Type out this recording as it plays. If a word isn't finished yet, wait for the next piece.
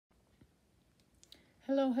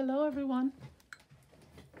Hello, hello everyone.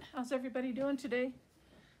 How's everybody doing today?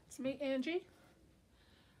 It's me, Angie,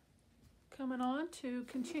 coming on to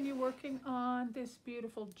continue working on this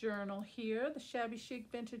beautiful journal here, the Shabby Chic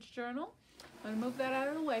Vintage Journal. I'm gonna move that out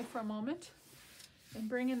of the way for a moment and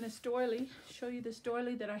bring in this doily, show you this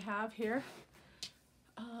doily that I have here.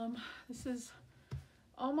 This is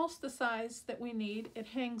almost the size that we need. It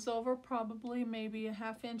hangs over probably maybe a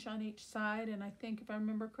 ½ inch on each side, and I think if I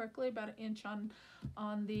remember correctly about an inch on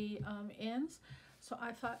the ends. So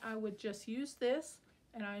I thought I would just use this,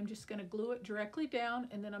 and I'm just going to glue it directly down,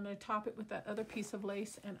 and then I'm going to top it with that other piece of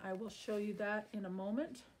lace, and I will show you that in a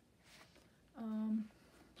moment.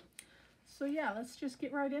 So yeah, let's just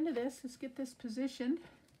get right into this. Let's get this positioned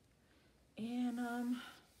and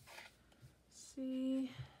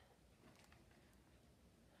see.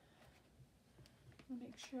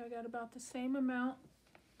 Make sure I got about the same amount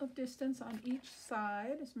of distance on each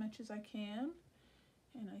side, as much as I can.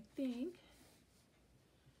 And I think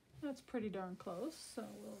that's pretty darn close. So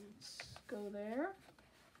we'll go there.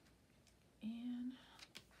 And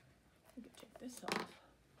we can take this off.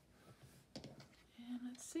 And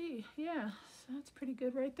let's see. Yeah, so that's pretty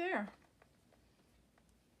good right there.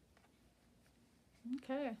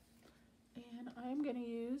 Okay. And I'm going to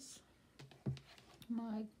use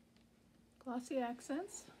my glossy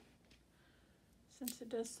accents, since it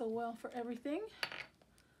does so well for everything.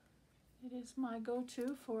 It is my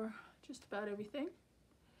go-to for just about everything,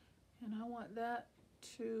 and I want that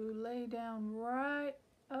to lay down right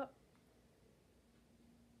up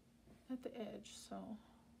at the edge. So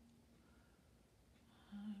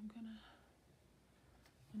I'm gonna,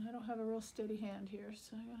 and I don't have a real steady hand here,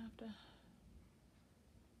 so I'm gonna have to.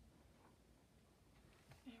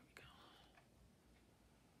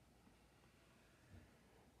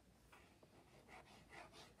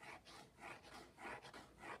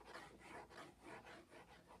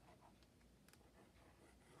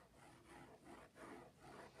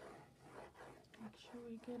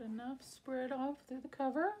 We get enough spread off through the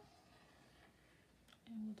cover,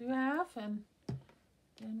 and we'll do half, and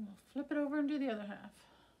then we'll flip it over and do the other half.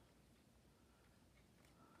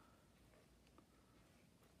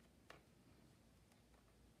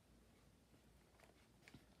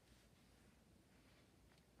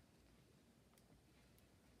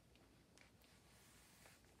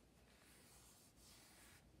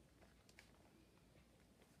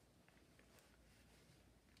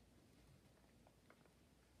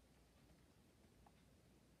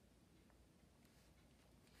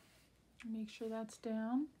 Make sure that's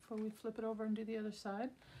down before we flip it over and do the other side.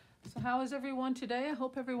 So how is everyone today? I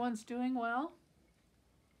hope everyone's doing well.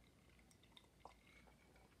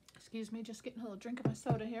 Excuse me, just getting a little drink of my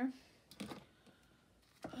soda here.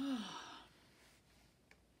 I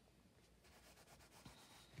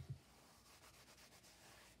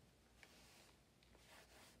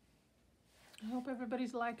hope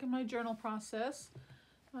everybody's liking my journal process.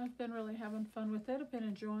 I've been really having fun with it. I've been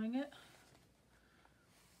enjoying it.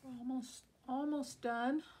 We're almost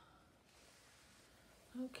done.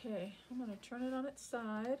 Okay, I'm going to turn it on its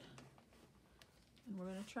side, and we're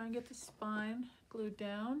going to try and get the spine glued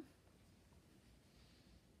down.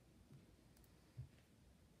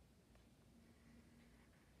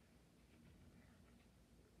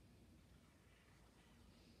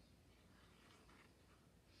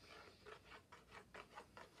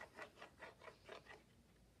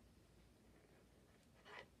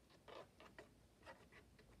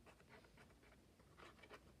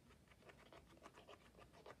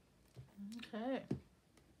 Okay,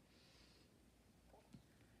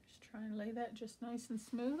 just try and lay that just nice and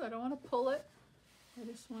smooth. I don't want to pull it. I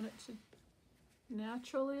just want it to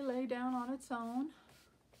naturally lay down on its own.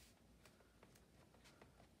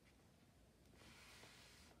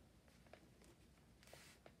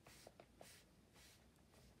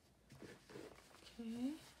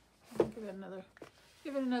 Okay, I'll give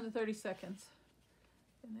it another 30 seconds,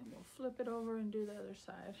 and then we'll flip it over and do the other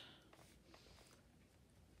side.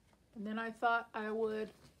 And then I thought I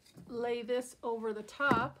would lay this over the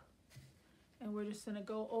top, and we're just going to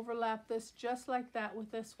go overlap this just like that with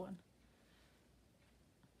this one.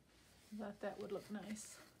 I thought that would look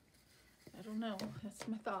nice. I don't know, that's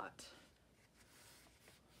my thought.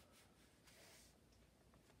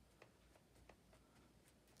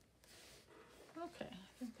 Okay,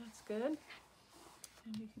 I think that's good.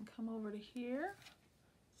 And we can come over to here.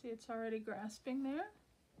 See, it's already grasping there.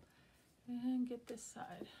 And get this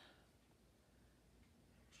side.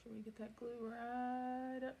 Make sure we get that glue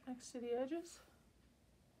right up next to the edges.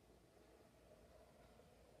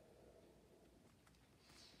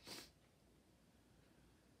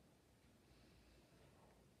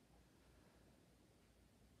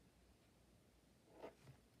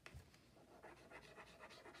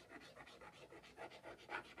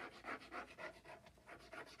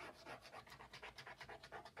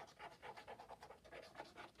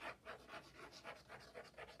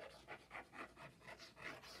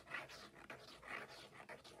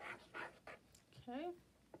 Okay.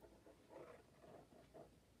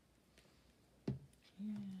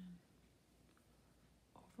 And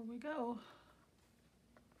over we go.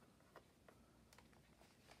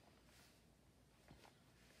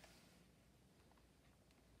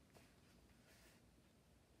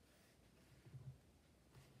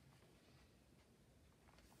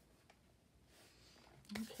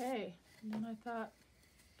 Okay, and then I thought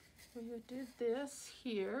we would do this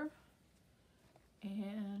here,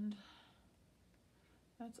 and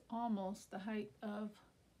that's almost the height of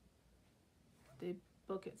the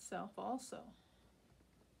book itself also.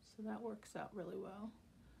 So that works out really well.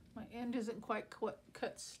 My end isn't quite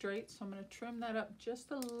cut straight, so I'm going to trim that up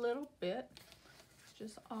just a little bit. It's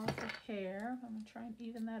just off a hair. I'm going to try and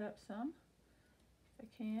even that up some if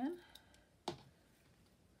I can.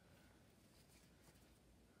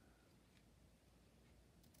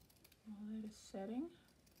 While that is setting.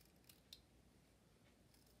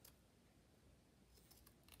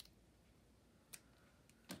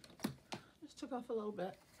 Just took off a little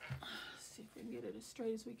bit. Let's see if we can get it as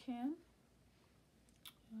straight as we can.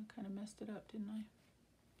 I kind of messed it up, didn't I?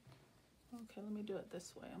 Okay, let me do it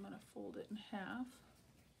this way. I'm going to fold it in half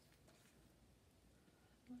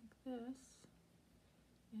like this,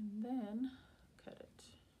 and then cut it.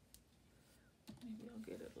 Maybe I'll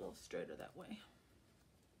get it a little straighter that way.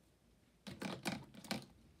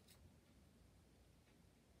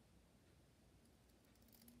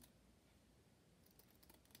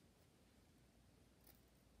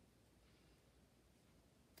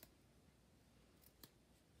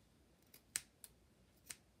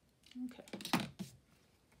 Okay,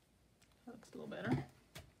 that looks a little better.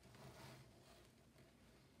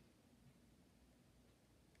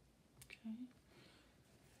 Okay,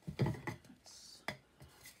 let's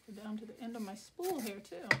go down to the end of my spool here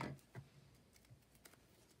too.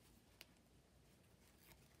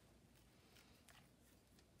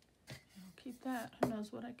 I'll keep that. Who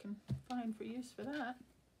knows what I can find for use for that.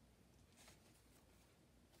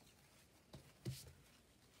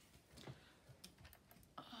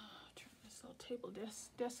 Table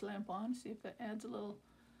desk lamp on, see if that adds a little.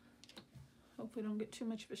 Hope we don't get too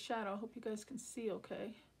much of a shadow. I hope you guys can see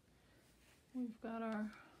okay. We've got our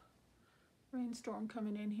rainstorm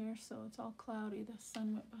coming in here, so it's all cloudy. The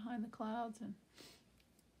sun went behind the clouds and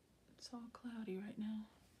it's all cloudy right now.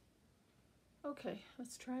 Okay,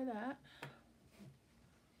 let's try that.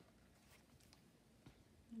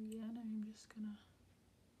 Again, I'm just gonna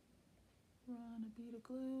run a bead of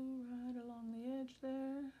glue right along the edge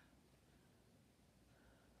there.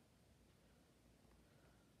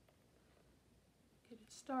 Get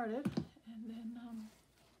it started, and then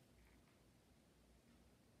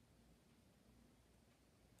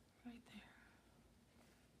right there.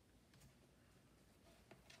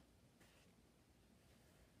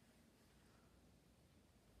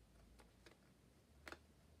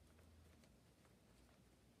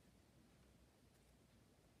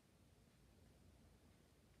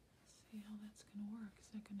 See how that's going to work. Is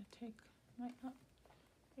that going to take, might not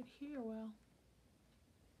adhere well.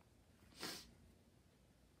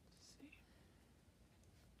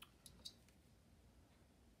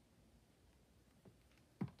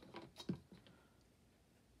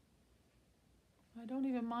 I don't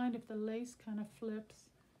even mind if the lace kind of flips,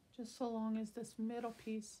 just so long as this middle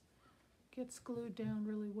piece gets glued down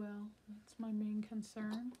really well. That's my main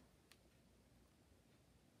concern.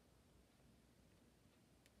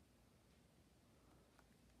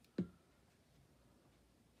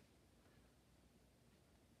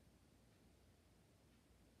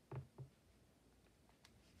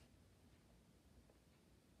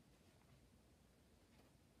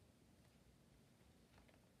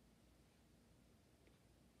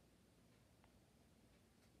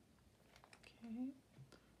 Okay.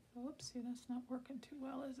 Oops, see, that's not working too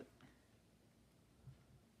well, is it?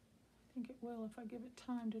 I think it will if I give it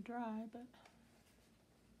time to dry, but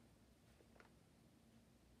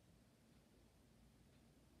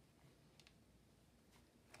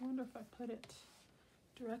I wonder if I put it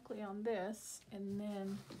directly on this and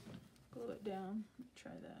then glue it down. Let me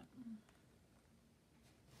try that.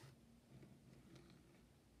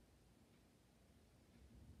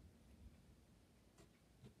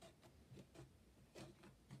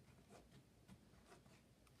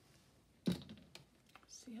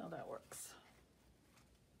 See how that works.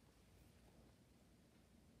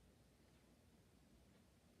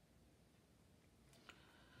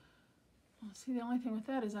 See, the only thing with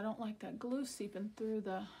that is I don't like that glue seeping through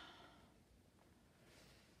the,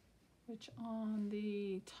 which on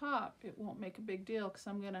the top it won't make a big deal because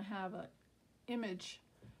I'm going to have an image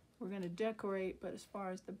we're going to decorate, but as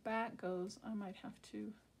far as the back goes, I might have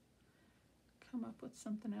to come up with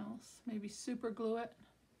something else. Maybe super glue it,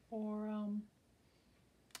 or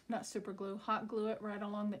not super glue, hot glue it right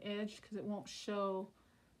along the edge because it won't show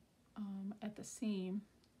at the seam,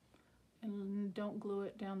 and don't glue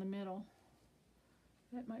it down the middle.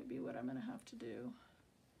 That might be what I'm going to have to do.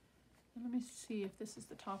 And let me see if this is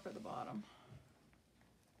the top or the bottom.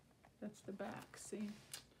 That's the back, see?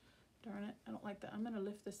 Darn it, I don't like that. I'm going to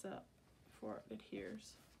lift this up before it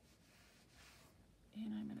adheres.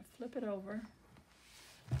 And I'm going to flip it over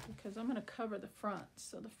because I'm going to cover the front,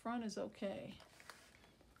 so the front is okay.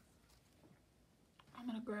 I'm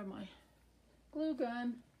going to grab my glue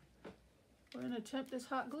gun. We're going to attempt this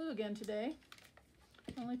hot glue again today.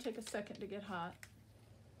 Only take a second to get hot.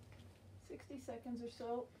 60 seconds or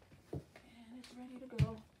so, and it's ready to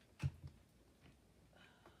go.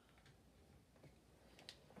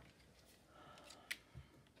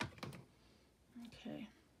 Okay.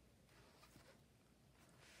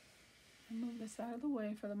 I'll move this out of the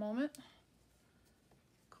way for the moment.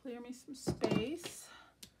 Clear me some space.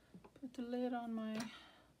 Put the lid on my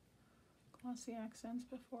glossy accents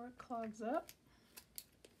before it clogs up.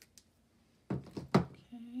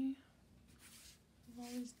 Okay. Move all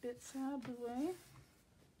these bits out of the way.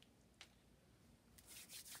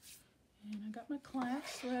 And I got my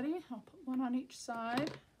clamps ready. I'll put one on each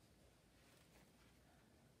side.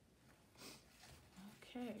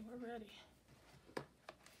 Okay, we're ready. Get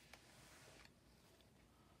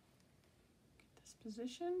this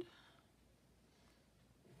positioned.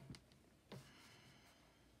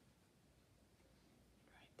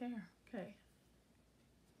 Right there, okay.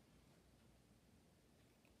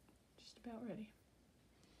 Just about ready.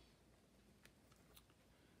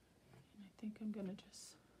 And I think I'm gonna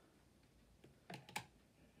just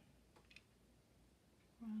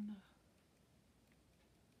run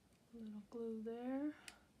a little glue there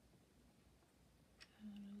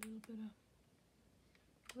and a little bit of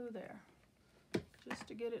glue there just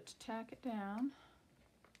to get it to tack it down.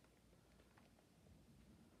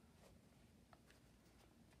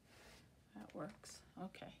 That works.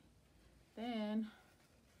 Okay, then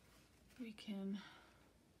we can,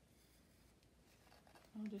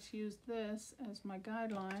 I'll just use this as my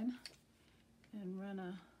guideline and run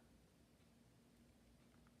a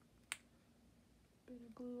bit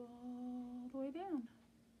of glue all the way down,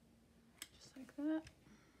 just like that,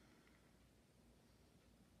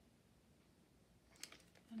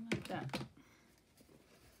 and like that.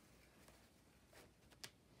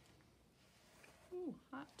 Ooh,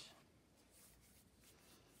 hot.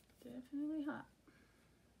 Definitely hot.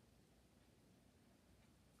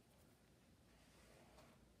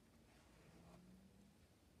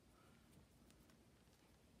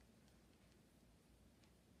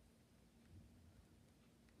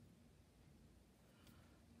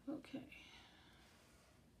 Okay.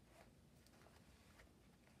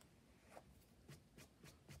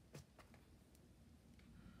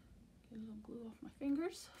 Get a little glue off my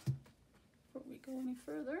fingers before we go any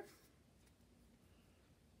further.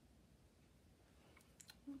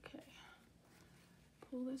 Okay.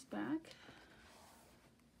 Pull this back.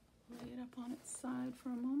 Lay it up on its side for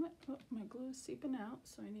a moment. Oh, my glue is seeping out,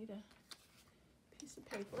 so I need a piece of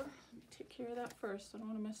paper. Let me take care of that first. I don't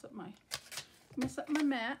want to mess up my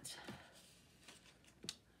mat.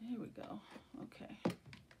 There we go. Okay.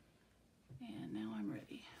 And now I'm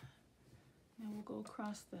ready. Now we'll go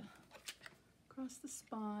across the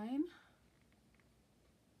spine.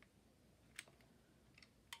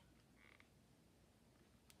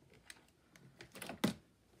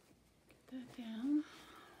 Get that down.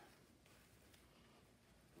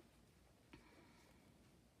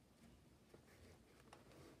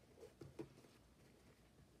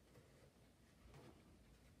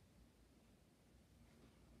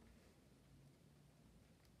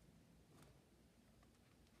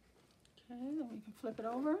 Okay, then we can flip it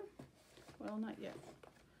over. Well, not yet.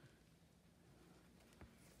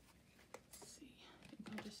 Let's see. I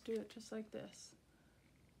think I'll just do it just like this.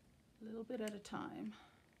 A little bit at a time.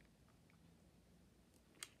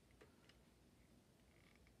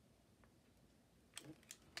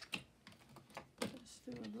 Just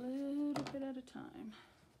do a little bit at a time.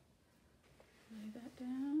 Lay that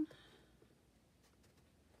down.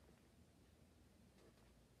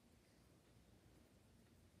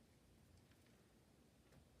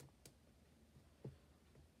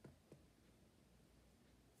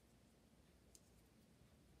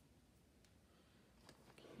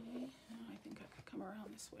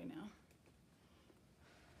 around this way now.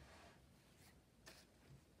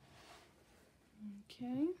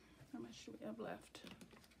 Okay, how much do we have left?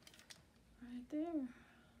 Right there.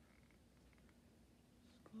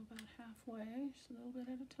 Just go about halfway, just a little bit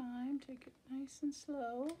at a time. Take it nice and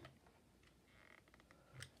slow.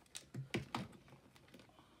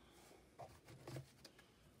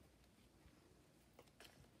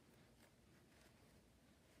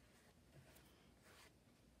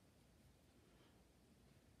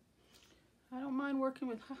 I don't mind working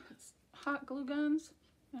with hot glue guns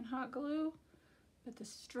and hot glue, but the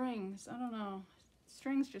strings, I don't know,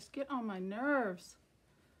 strings just get on my nerves.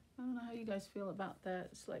 I don't know how you guys feel about that.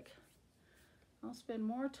 It's like I'll spend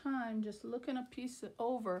more time just looking a piece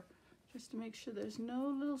over just to make sure there's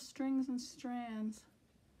no little strings and strands.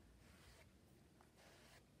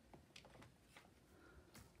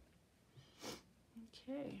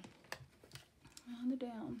 Okay, on the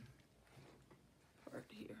down part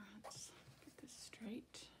here. Let's get this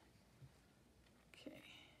straight. Okay,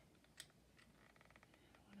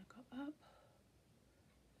 I want to go up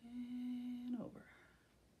and over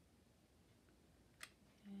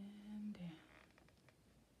and down.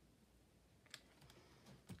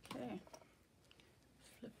 Okay,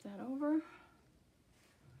 flip that over, and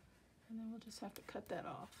then we'll just have to cut that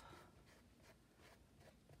off.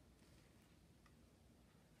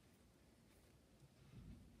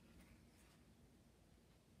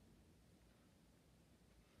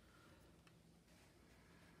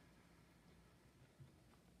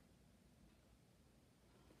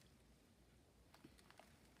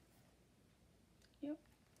 Yep,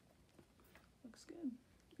 looks good.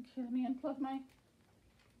 Okay, let me unplug my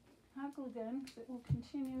hot glue gun because it will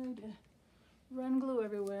continue to run glue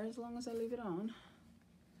everywhere as long as I leave it on.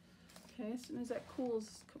 Okay, as soon as that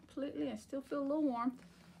cools completely, I still feel a little warmth.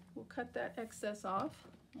 We'll cut that excess off.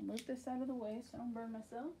 I'll move this out of the way so I don't burn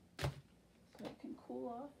myself. So it can cool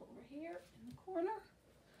off over here in the corner.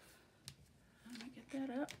 Let me get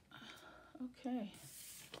that up. Okay,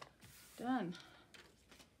 done.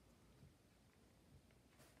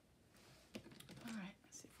 All right,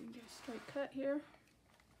 let's see if we can get a straight cut here.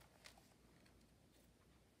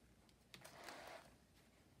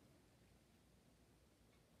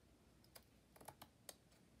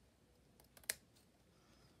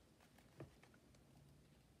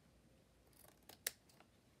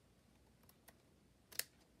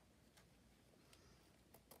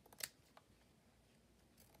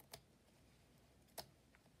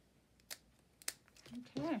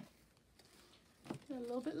 Okay, got a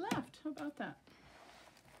little bit left. How about that?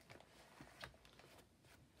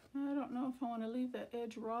 I don't know if I want to leave that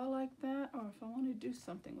edge raw like that or if I want to do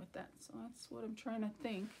something with that. So that's what I'm trying to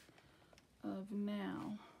think of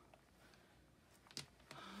now.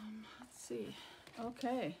 Let's see.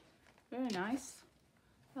 Okay, very nice.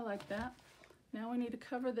 I like that. Now we need to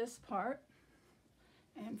cover this part.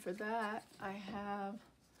 And for that, I have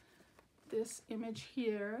this image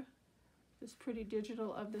here, this pretty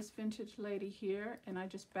digital of this vintage lady here, and I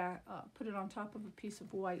just put it on top of a piece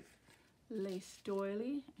of white lace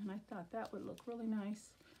doily, and I thought that would look really nice.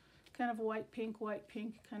 Kind of white, pink,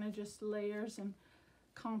 kind of just layers and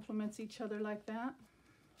complements each other like that.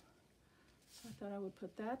 So I thought I would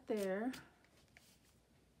put that there.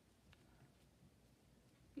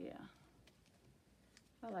 Yeah,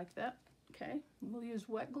 I like that. Okay, we'll use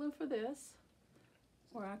wet glue for this.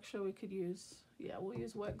 Or actually we could use, yeah, we'll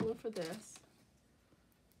use wet glue for this.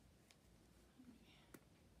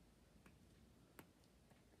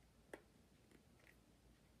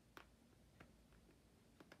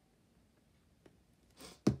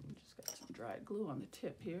 Just got some dried glue on the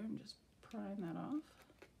tip here and just prime that off.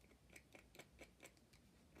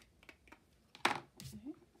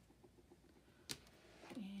 Okay.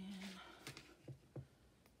 And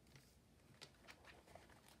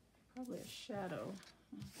probably a shadow.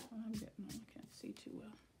 That's what I'm getting on. I can't see too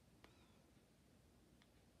well.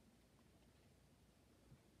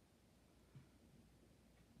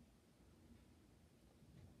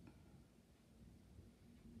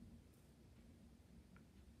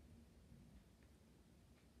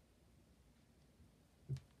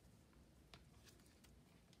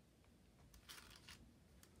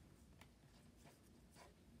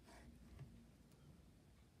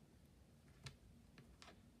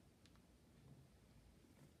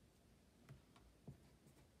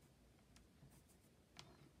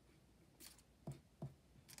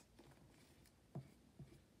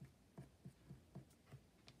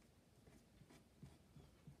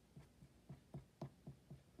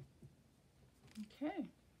 Okay,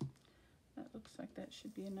 that looks like that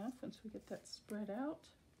should be enough once we get that spread out.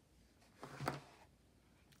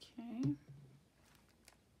 Okay,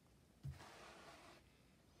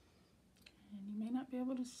 not be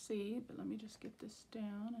able to see, but let me just get this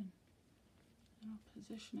down and I'll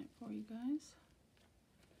position it for you guys.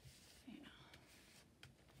 Yeah.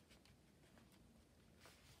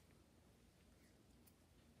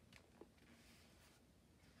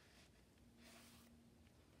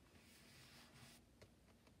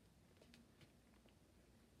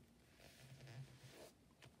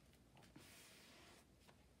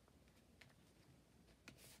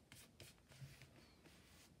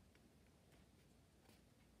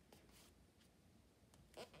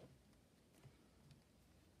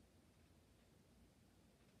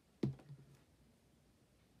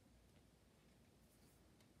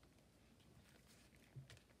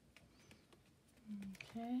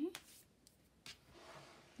 Okay,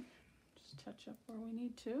 just touch up where we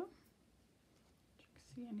need to. You can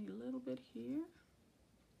see I need a little bit here.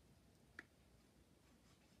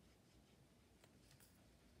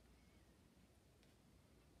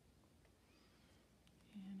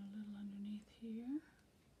 And a little underneath here.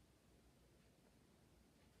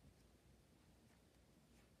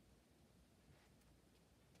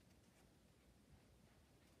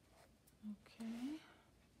 Okay.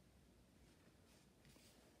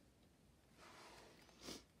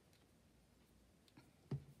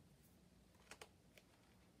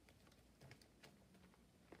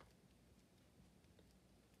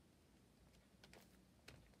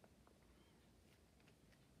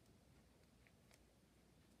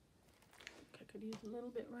 I could use a little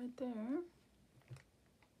bit right there. A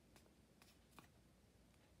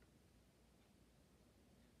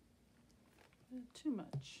little too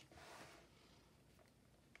much.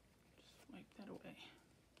 Just wipe that away.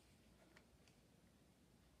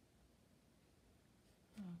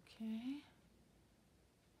 Okay.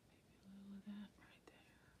 Maybe a little of that right there.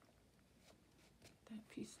 Get that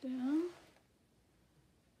piece down.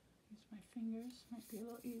 Use my fingers. Might be a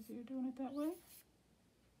little easier doing it that way.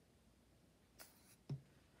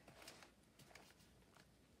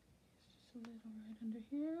 Just a little right under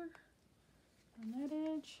here. On that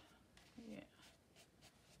edge. Yeah.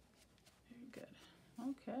 Very good.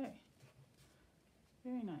 Okay.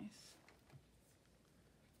 Very nice.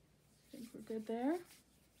 I think we're good there.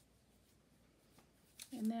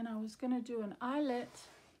 And then I was going to do an eyelet,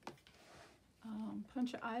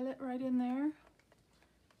 punch an eyelet right in there. And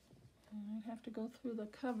I'd have to go through the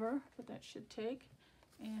cover, but that should take.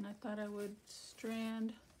 And I thought I would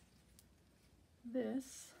strand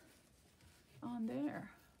this on there.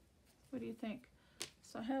 What do you think?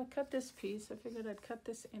 So I have cut this piece. I figured I'd cut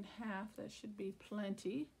this in half. That should be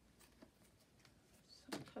plenty.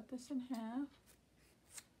 So cut this in half.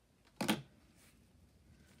 And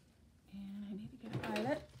I need to get an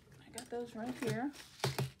eyelet. I got those right here.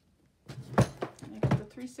 And I got the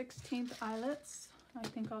 3/16 eyelets. I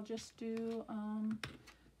think I'll just do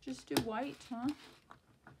white, huh?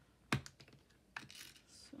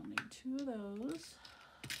 So I'll need 2 of those.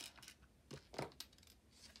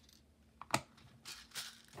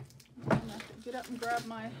 I'm gonna have to get up and grab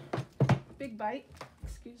my big bite.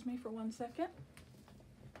 Excuse me for 1 second.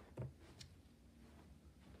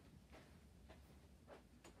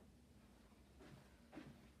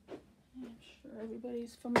 I'm sure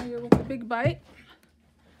everybody's familiar with the big bite.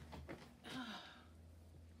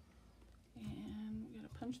 And we're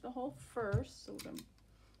gonna punch the hole first. So we're gonna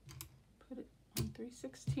put it on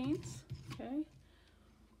 3/16. Okay.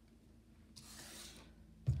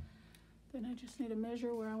 Then I just need to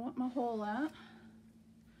measure where I want my hole at.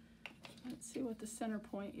 Let's see what the center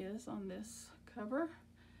point is on this cover.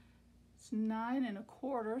 It's 9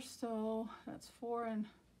 1/4, so that's 4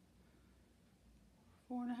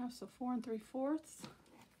 1/2, so 4 3/4.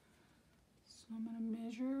 So I'm gonna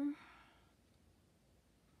measure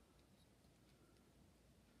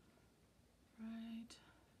right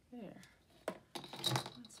there.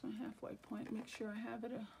 That's my halfway point. Make sure I have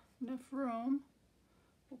it enough room.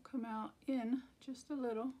 Will come out in just a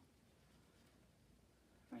little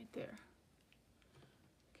right there.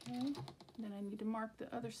 Okay, then I need to mark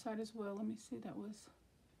the other side as well. Let me see, that was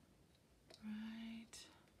right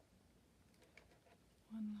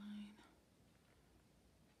 1 line.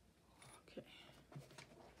 Okay.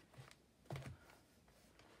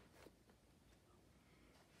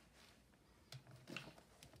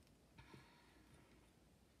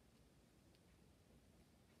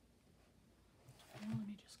 Now let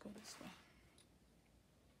me just go this way.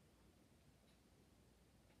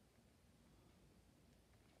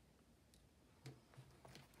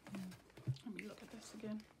 Let me look at this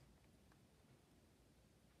again.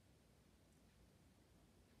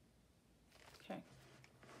 Okay.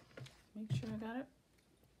 Make sure I got it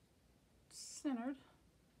centered.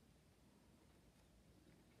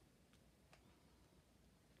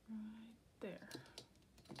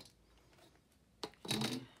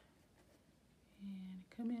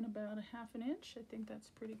 come in about a 1/2 inch. I think that's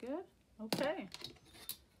pretty good. Okay.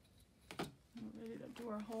 We're ready to do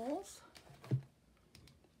our holes.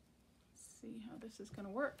 Let's see how this is going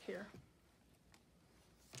to work here.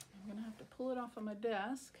 I'm going to have to pull it off of my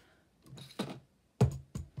desk so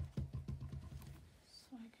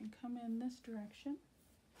I can come in this direction.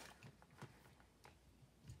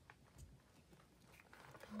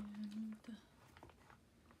 And move this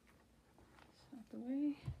out the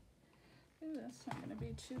way. Ooh, that's not going to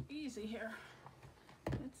be too easy here.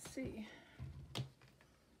 Let's see.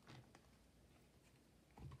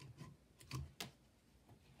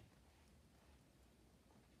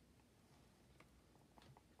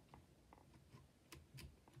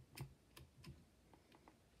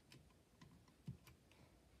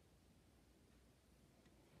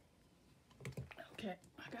 Okay,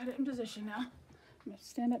 I got it in position now. I'm going to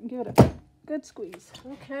stand up and give it a good squeeze.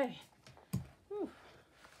 Okay. Whew.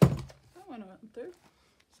 That one went through.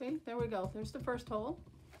 See, there we go. There's the first hole.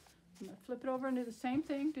 I'm going to flip it over and do the same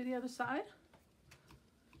thing. Do the other side.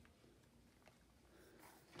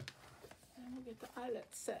 And we'll get the eyelet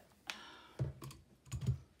set.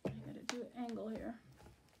 I got to do an angle here.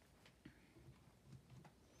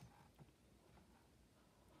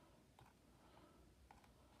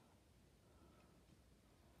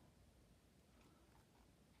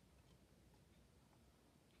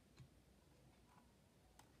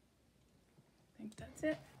 I think that's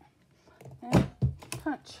it. And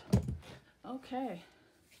punch. Okay.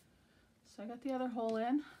 So I got the other hole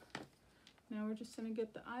in. Now we're just going to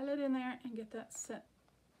get the eyelet in there and get that set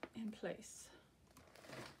in place.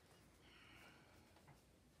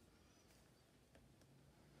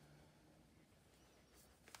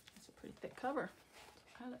 It's a pretty thick cover.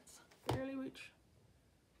 Eyelets barely reach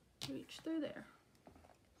through there.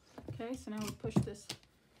 Okay, so now we push this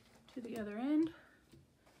to the other end.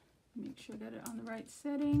 Make sure I got it on the right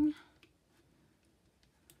setting.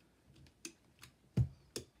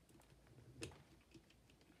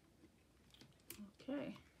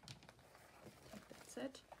 Okay, that's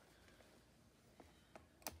it.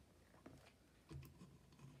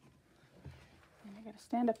 And I gotta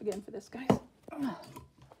stand up again for this, guys.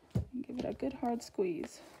 And give it a good hard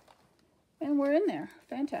squeeze. And we're in there.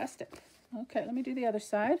 Fantastic. Okay, let me do the other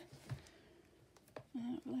side.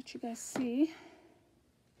 I'll let you guys see.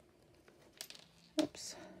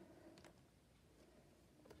 Oops.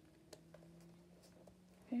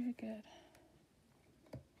 Very good.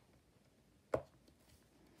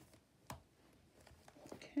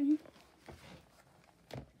 Okay.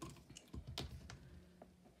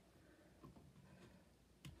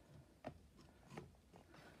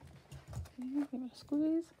 Give it a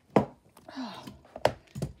squeeze. Oh,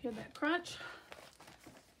 hear that crunch?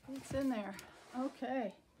 It's in there.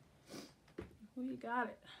 Okay. We got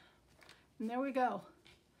it. And there we go.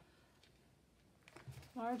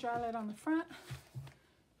 Large eyelet on the front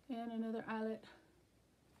and another eyelet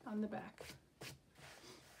on the back.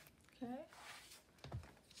 Okay.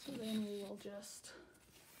 So then we will just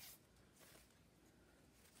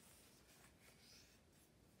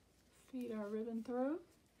feed our ribbon through.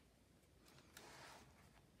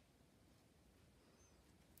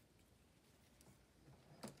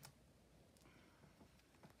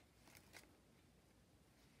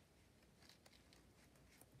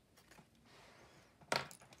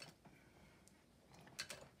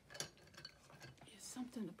 Use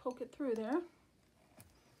something to poke it through there.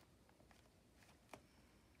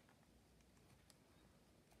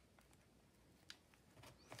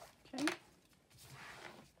 Okay,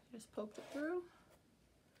 just poked it through,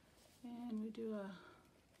 and we do a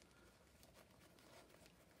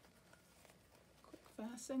quick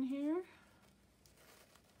fasten here.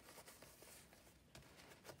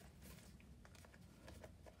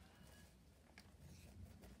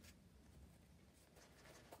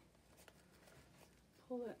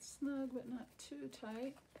 Pull that snug, but not too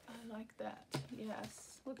tight. I like that.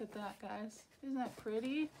 Yes, look at that, guys. Isn't that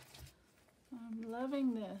pretty? I'm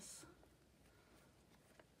loving this.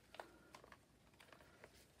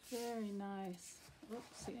 Very nice.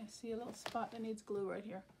 Oops, see, I see a little spot that needs glue right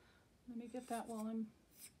here. Let me get that while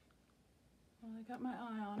I got my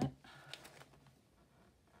eye on it.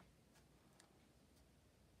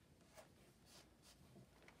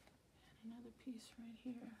 And another piece right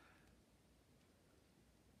here.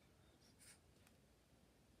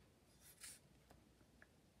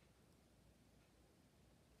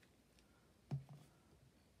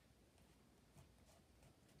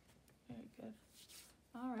 Very good.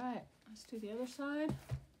 All right, let's do the other side.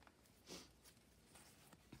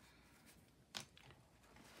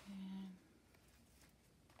 And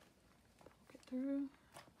poke it through.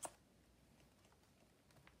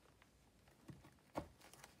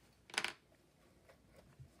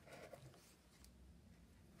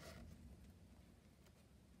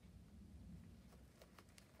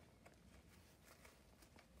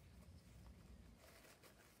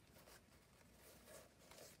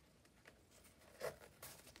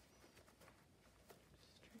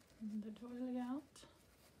 the doily out.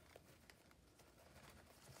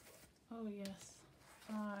 Oh yes,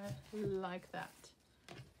 I like that.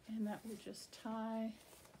 And that will just tie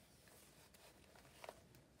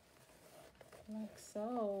like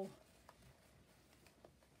so.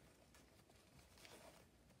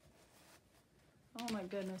 Oh my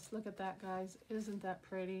goodness, look at that, guys. Isn't that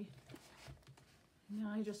pretty?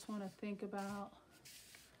 Now I just want to think about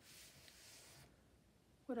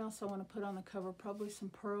what else I want to put on the cover. Probably some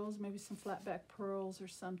pearls, maybe some flat back pearls or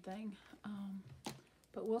something.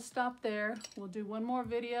 But we'll stop there. We'll do one more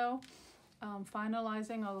video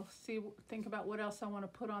finalizing. I'll think about what else I want to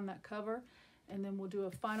put on that cover, and then we'll do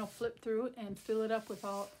a final flip through and fill it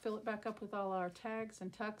back up with all our tags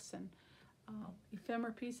and tucks and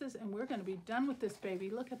ephemera pieces, and we're going to be done with this baby.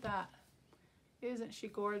 Look at that. Isn't she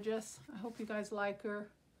gorgeous? I hope you guys like her.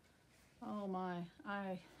 Oh my,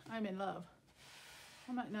 I'm in love.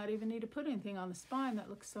 I might not even need to put anything on the spine. That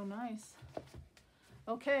looks so nice.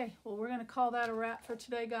 Okay, well, we're going to call that a wrap for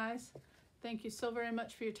today, guys. Thank you so very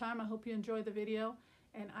much for your time. I hope you enjoyed the video,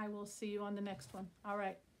 and I will see you on the next one. All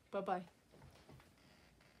right, bye-bye.